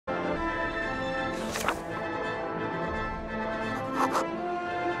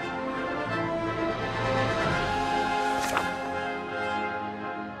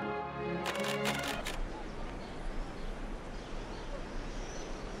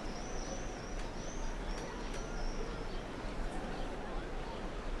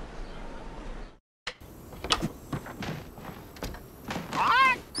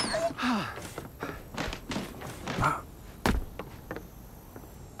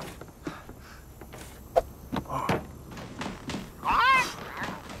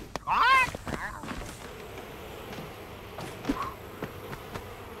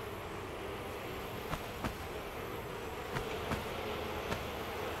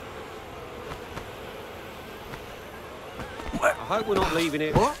hope we're not leaving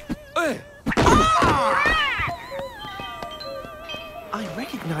it. What? I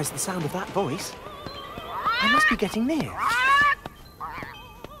recognise the sound of that voice. I must be getting near.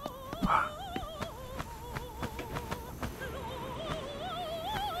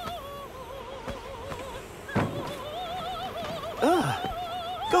 Ugh.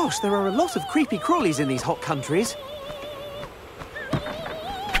 Gosh, there are a lot of creepy crawlies in these hot countries.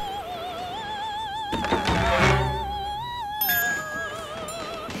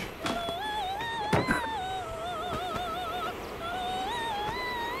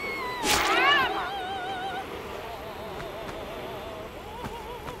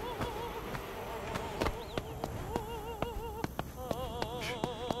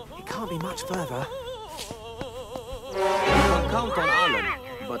 It can't be much further. You can count on Alan,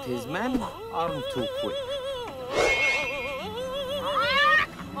 but his men aren't too quick.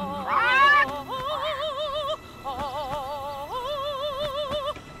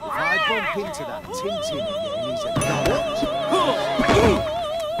 If I bump into that TinTin again, he's a nut.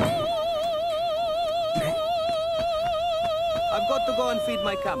 I've got to go and feed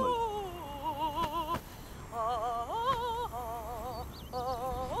my camel.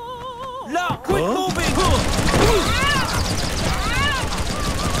 La, quit moving!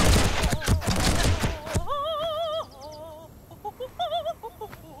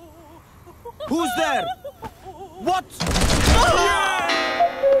 Who's there? What?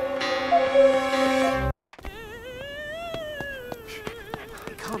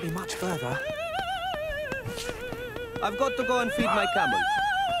 It can't be much further. I've got to go and feed my camel.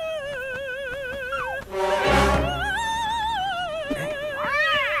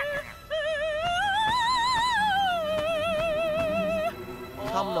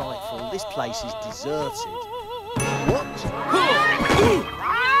 Come nightfall, this place is deserted. What?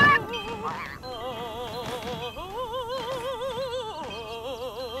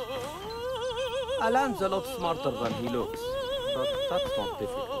 Alan's a lot smarter than he looks, but that's not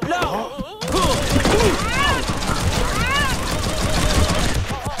difficult.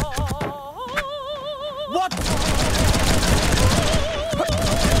 What?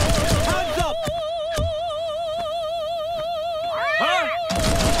 Hands up! Huh?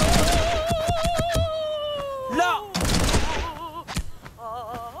 La!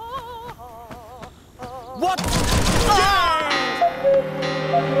 What?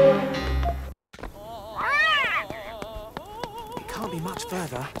 It can't be much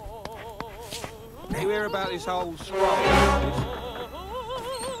further. You hear about this whole scroll?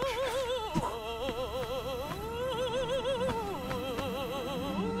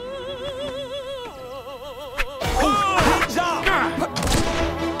 Hands up!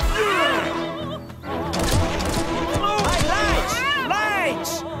 Hey, lads!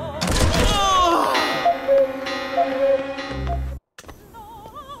 Lads!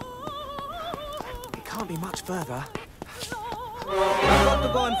 It can't be much further. I've got to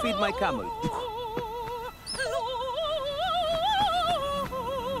go and feed my camel.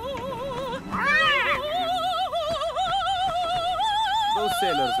 Those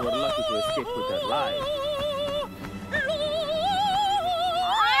sailors were lucky to escape with their lives.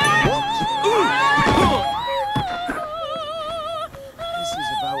 This is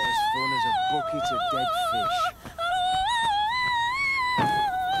about as fun as a bucket of dead fish.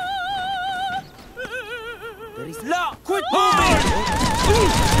 There is La! Quit moving!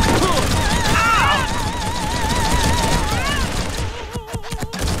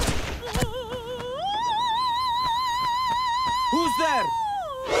 Who's there?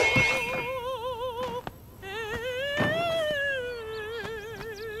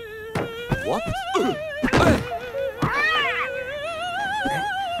 What?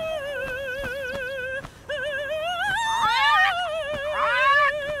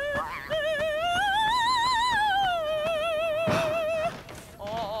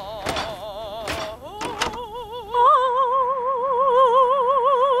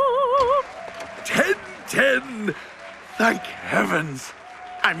 TinTin! Thank heavens!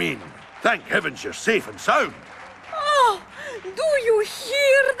 I mean, thank heavens you're safe and sound. Oh, do you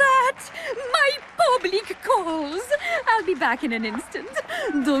hear that? My public calls. I'll be back in an instant.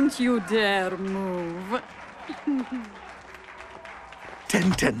 Don't you dare move.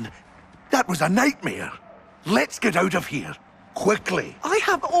 TinTin, that was a nightmare. Let's get out of here. Quickly. I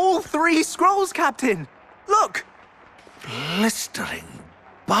have all 3 scrolls, Captain! Look! Blistering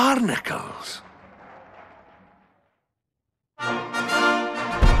barnacles.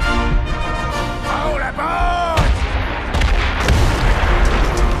 Hold aboard!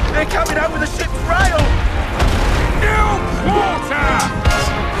 They're coming over the ship's rail! New quarter!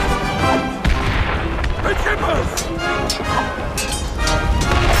 The timbers!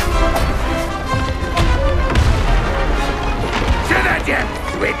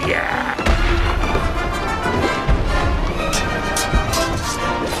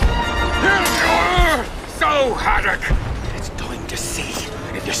 go, Haddock! It's time to see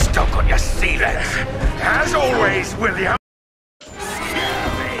if you're stuck on your sea legs. As always, William.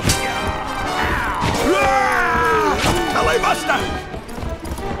 Hello, Buster!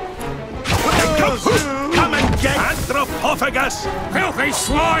 Come and get Anthropophagus! Filthy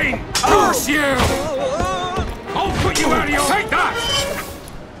swine! Curse you! I'll put you out of your... Take that!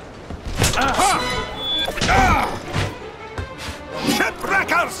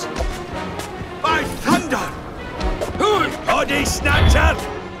 Shipwreckers! By thunder! Body snatcher!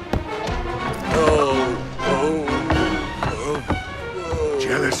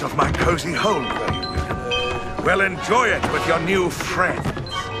 Jealous of my cozy home, were you, William? Well, enjoy it with your new friends.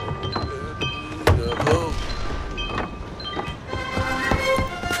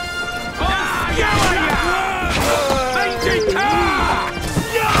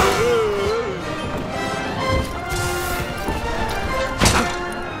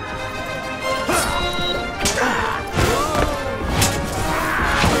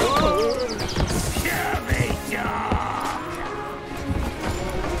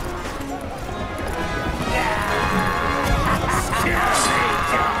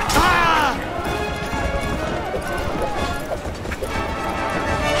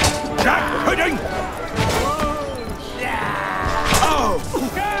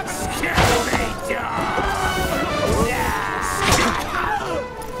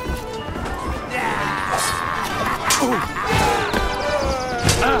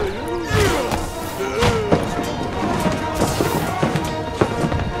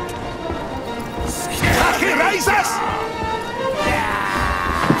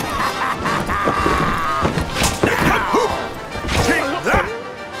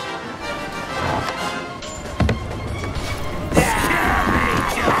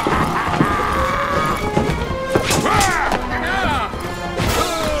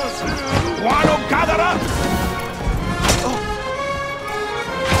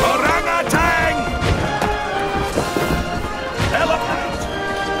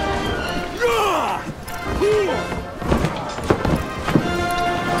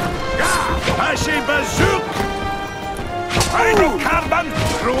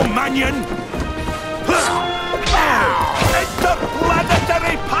 Romanian!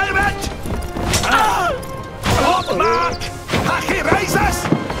 Interplanetary pirate! Mark! Pachyrizas!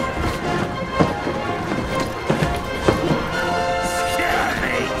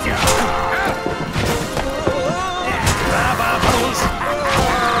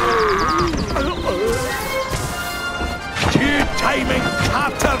 Two-timing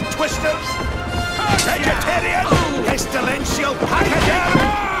Carter twisters! Vegetarian! Pestilential pachyderm!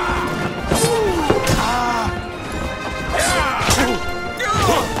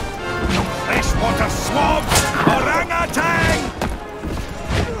 Freshwater swab! Orangutan!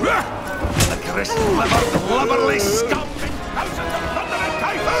 The grist-livered, blubberly scum in thousands of thundering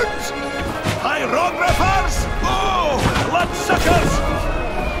typhoons! Hierographers! Bloodsuckers!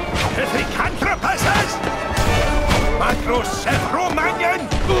 Pithecanthropuses! Macrocephalomanian!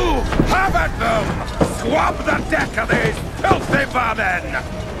 Have at them! Swab the deck of these filthy vermin!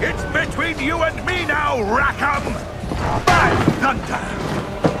 It's between you and me now, Rackham! By thunder!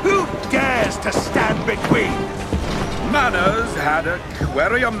 Who dares to stand between? Manners, Haddock.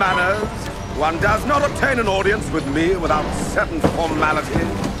 Where are your manners? One does not obtain an audience with me without certain formalities.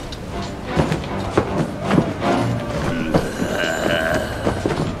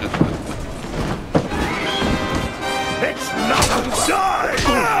 It's not die!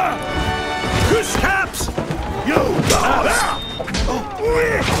 Goose-caps! You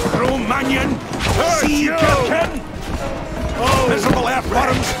Romanian! Sea captain! Miserable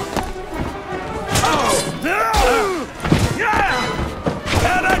earthworms!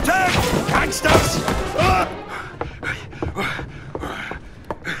 Heretic! Gangsters!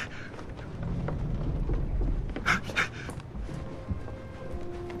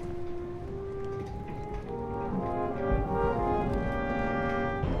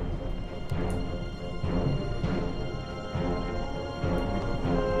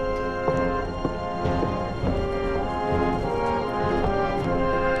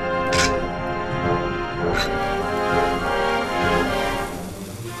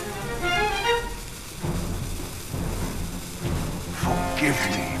 Forgive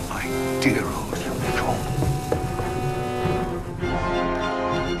me, my dear old unicorn.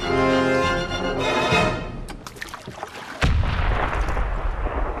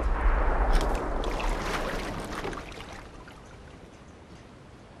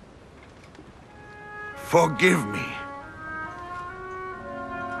 Forgive me.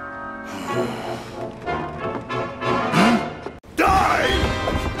 Die!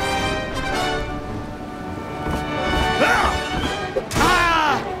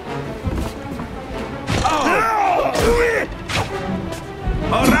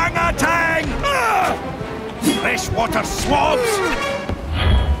 swabs!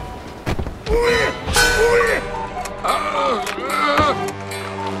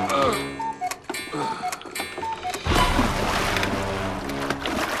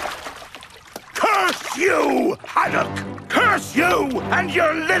 Curse you, Haddock! Curse you and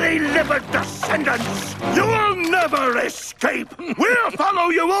your lily-livered descendants! You will never escape! We'll follow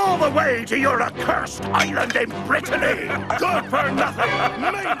you all the way to your accursed island in Brittany! Good for nothing,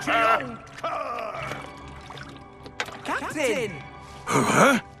 mangy old cur! Captain!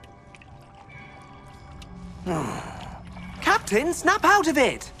 Huh? Captain, snap out of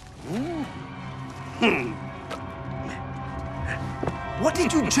it! What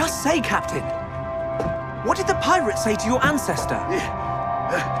did you just say, Captain? What did the pirate say to your ancestor?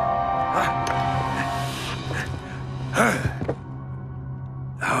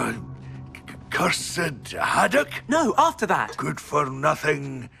 Cursed haddock? No, after that. Good for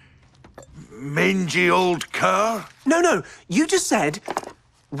nothing, mangy old cur? No, you just said,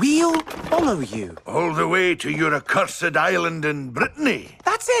 we'll follow you. All the way to your accursed island in Brittany?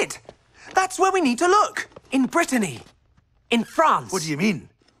 That's it! That's where we need to look. In Brittany. In France. What do you mean?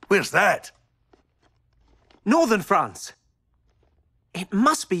 Where's that? Northern France. It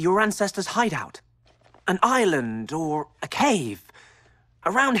must be your ancestor's hideout. An island or a cave.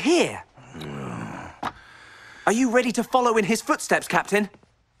 Around here. Are you ready to follow in his footsteps, Captain?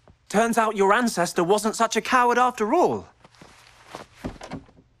 Turns out your ancestor wasn't such a coward after all.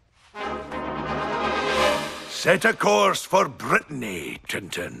 Set a course for Brittany,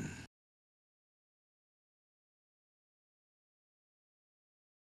 TinTin.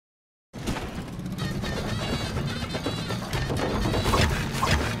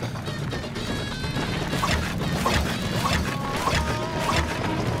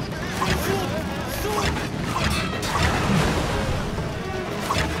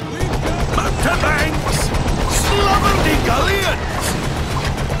 Mountebanks! Slobberdy galleons!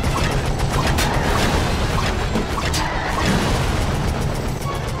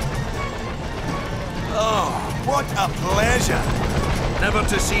 Oh, what a pleasure! Never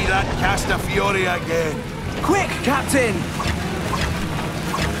to see that Castafiore again. Quick, Captain!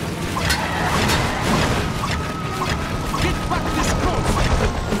 Get back this coast!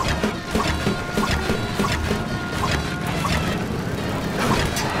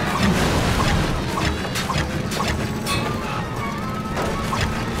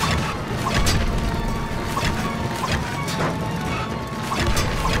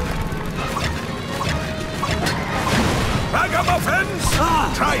 Ragamuffins!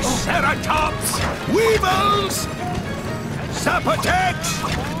 Triceratops! Weevils! Zapotecs!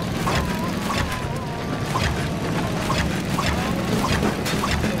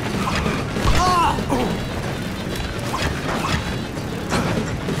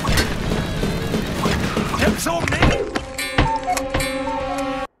 Tips on me!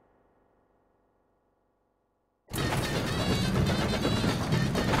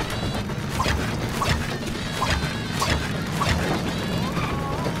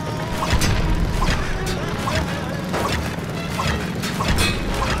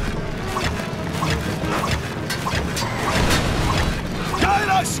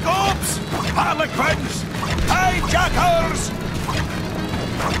 Gyroscopes! Harlequins! Hijackers!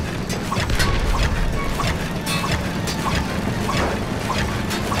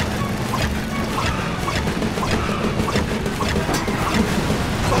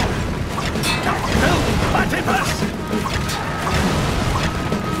 Platypus!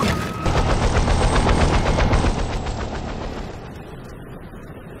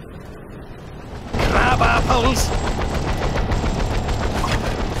 Crab apples!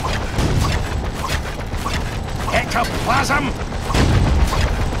 Ectoplasm!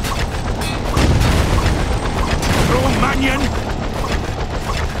 Romanian!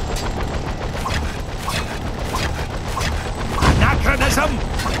 Anachronism!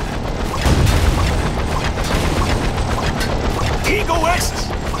 Egoists!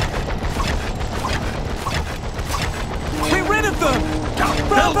 We're rid of them!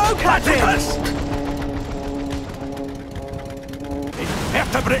 Bravo, Captain! Platypus!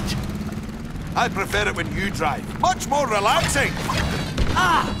 Invertebrate! I prefer it when you drive. Much more relaxing.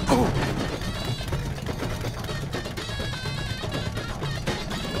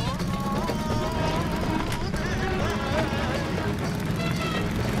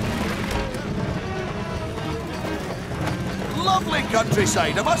 Lovely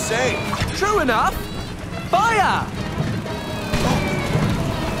countryside, I must say. True enough. Fire!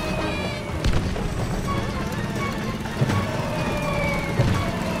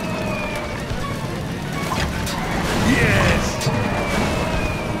 Yes.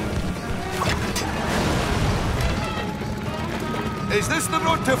 Is this the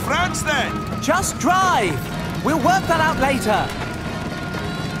road to France, then? Just drive! We'll work that out later.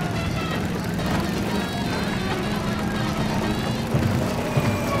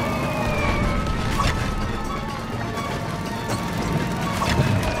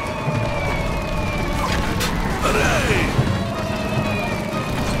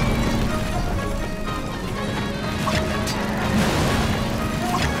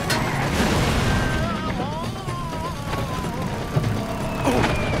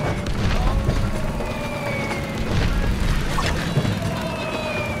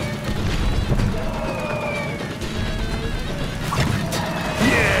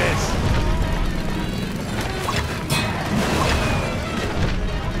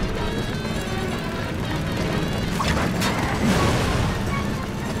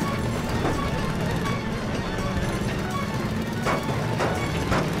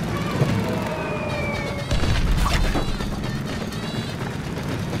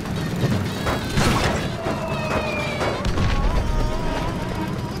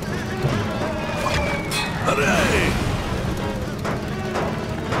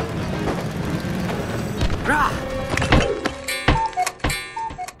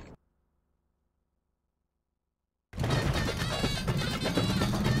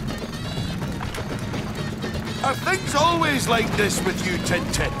 Are things always like this with you,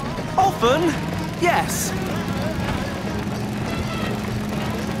 TinTin? Often, yes.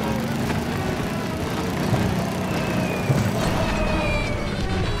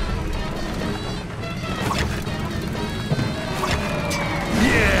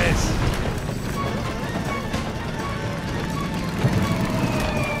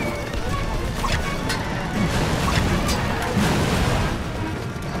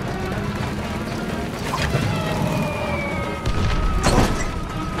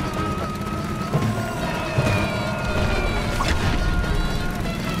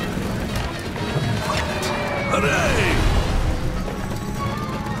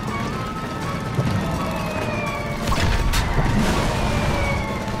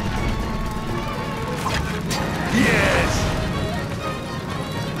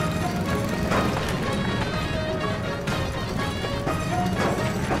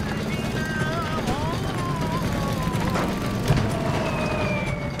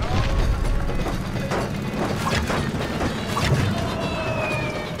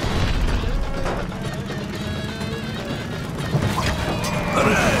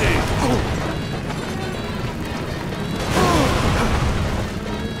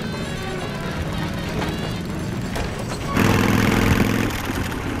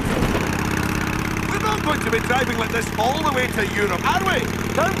 To be driving like this all the way to Europe, are we?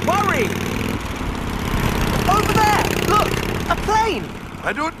 Don't worry! Over there! Look! A plane!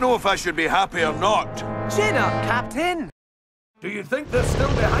 I don't know if I should be happy or not. Chin up, Captain! Do you think they're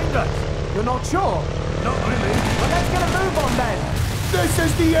still behind us? You're not sure? Not really. Well, let's get a move on then! This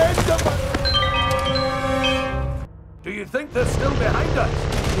is the end of it! Do you think they're still behind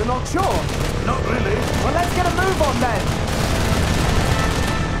us? You're not sure? Not really. Well, let's get a move on then!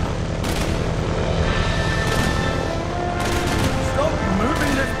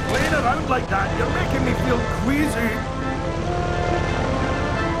 Moving this plane around like that, you're making me feel queasy.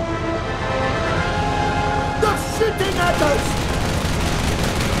 They're shooting at us!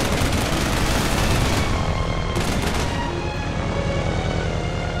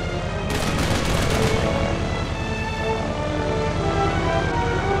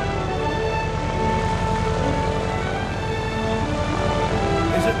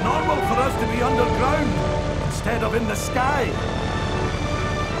 Is it normal for us to be underground instead of in the sky?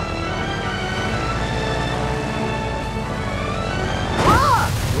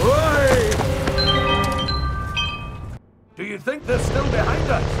 Do you think they're still behind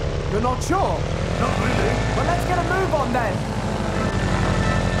us? You're not sure? Not really. Well, let's get a move on then!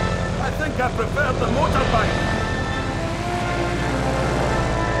 I think I prefer the motorbike.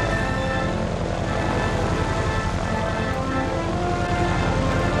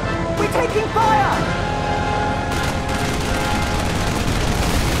 We're taking fire!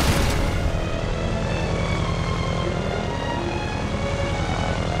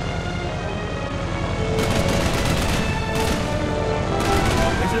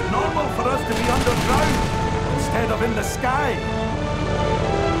 For us to be underground instead of in the sky.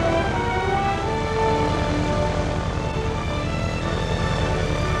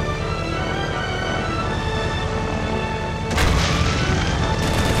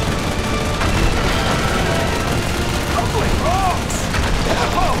 Lovely rocks!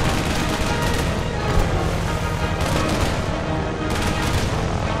 Careful!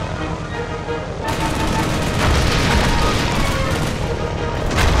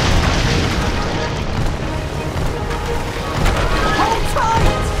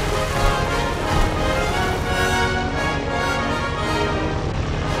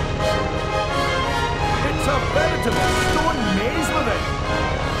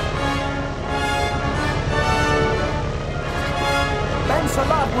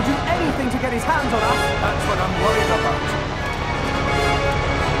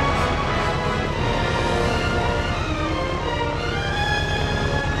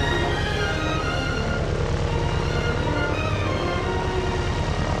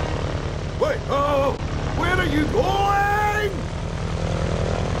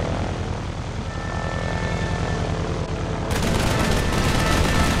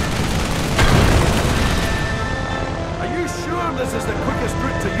 This is the quickest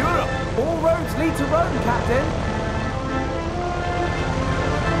route to Europe. All roads lead to Rome, Captain.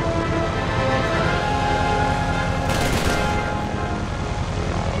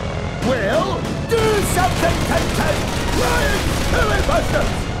 Well, do something, TinTin! Flying silly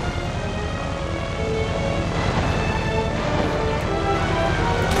bastards!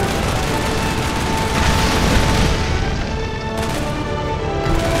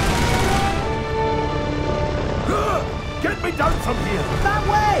 Get me down from here! That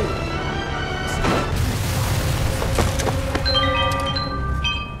way!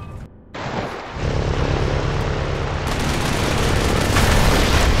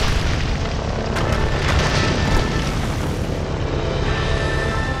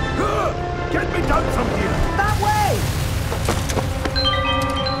 Get me down from here! That way!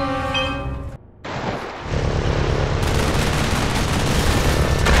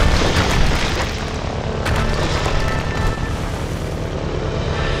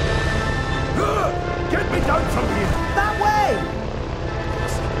 Get me down from here! That way!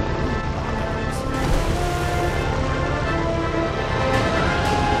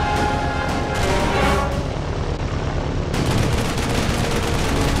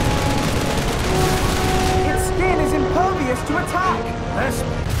 Its skin is impervious to attack! This,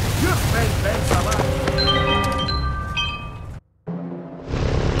 you've been bent alive.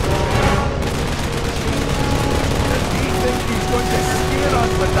 Does he think he's going to steer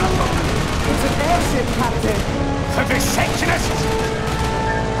us with that one? It's an airship, Captain! Vivisectionist!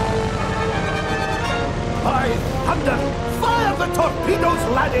 By thunder! Fire the torpedoes,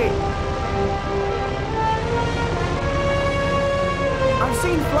 laddie! I've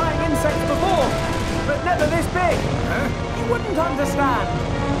seen flying insects before, but never this big. You wouldn't understand.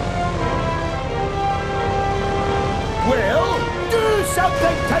 Well, do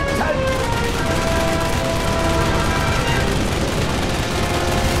something, TinTin!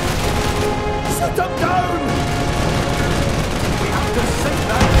 Shoot them down! We have to sink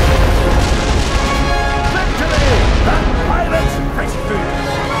them! Victory! That pirate's fish food!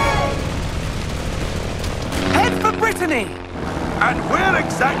 Head for Brittany! And where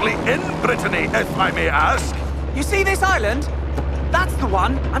exactly in Brittany, if I may ask? You see this island? That's the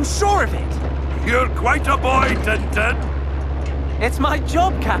one. I'm sure of it. You're quite a boy, TinTin. It's my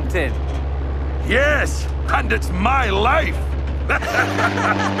job, Captain. Yes, and it's my life.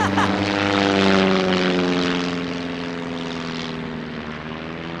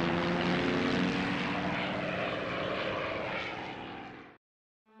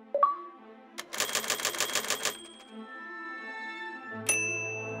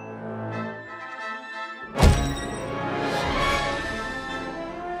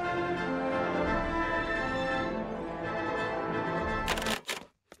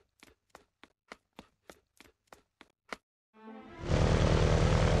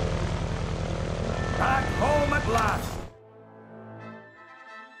 Back home at last.